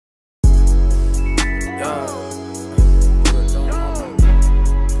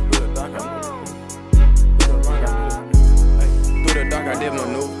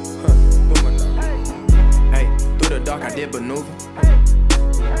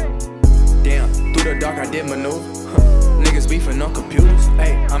dark, I did maneuver. Niggas beefing on computers.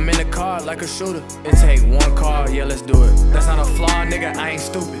 Hey, I'm in the car like a shooter. It take one car, yeah, let's do it. That's not a flaw, nigga, I ain't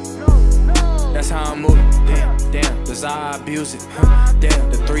stupid. That's how I'm moving. Damn, does I abuse it?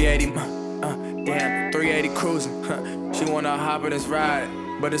 Damn, the 380, damn, the 380 cruising. She wanna hop in this ride,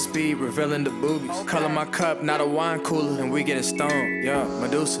 but the speed revealing the boobies. Color my cup, not a wine cooler, and we getting stoned. Yeah,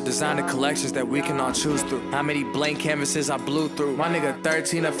 Medusa designing collections that we can all choose through. How many blank canvases I blew through? My nigga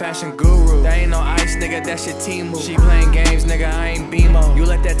 13, a fashion guru. That ain't no ice, nigga, that shit team move. She playing games, nigga, I ain't BMO. You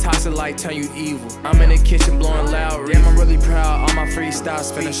let that toxic light turn you evil. I'm in the kitchen blowing loud. Damn, I'm really proud. All my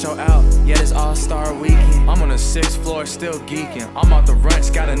freestyles finna show out. Yeah, this all-star weekend. I'm on the 6th floor, still geeking. I'm out the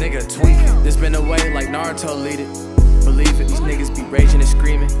ranch, got a nigga tweaking. This been away like Naruto lead it. Believe it, these niggas be raging and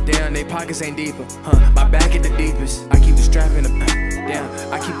screaming. Damn, they pockets ain't deeper. My back at the deepest. I keep the strap in the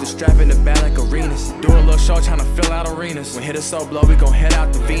damn, I keep the strap in the bag like arenas. Do a little show tryna fill out arenas. When hit it so blow, we gon' head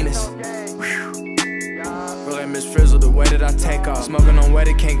out to Venus. Really Miss Frizzle, the way that I take off. Smoking on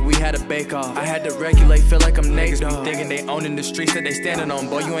wedding cake, we had a bake off. I had to regulate, feel like I'm Nate. Niggas be thinking they owning the streets that they standing on.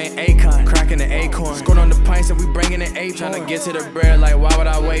 Boy, you ain't Akon. Cracking the acorn. Scored on the pints and we bringing an eight. Tryna get to the bread like why would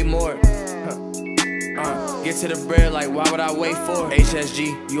I wait more? Get to the bread like why would I wait for?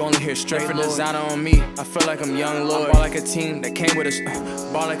 HSG, you only hear straight from designer on me. I feel like I'm young Lord. I ball like a team that came with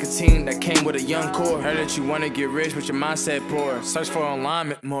a young core. Heard that you wanna get rich, but your mindset poor. Search for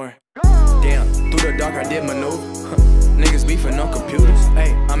alignment more. Damn, through the dark I did maneuver. Niggas beefing on computers.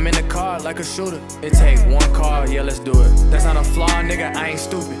 Hey, I'm in the car like a shooter. It take one car, yeah, let's do it. That's not a flaw, nigga, I ain't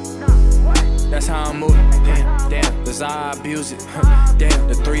stupid. That's how I'm moving. Damn, does I abuse it? Damn,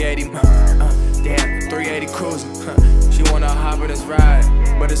 the 380, damn, the 380 cruising. She wanna hop in this ride,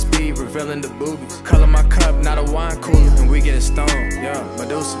 but the speed revealing the boobies. Color my cup, not a wine cooler, and we getting stoned. Yeah,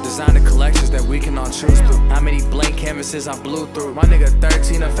 Medusa designing collections that we can all choose through. How many blank canvases I blew through? My nigga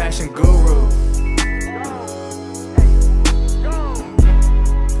 13, a fashion guru.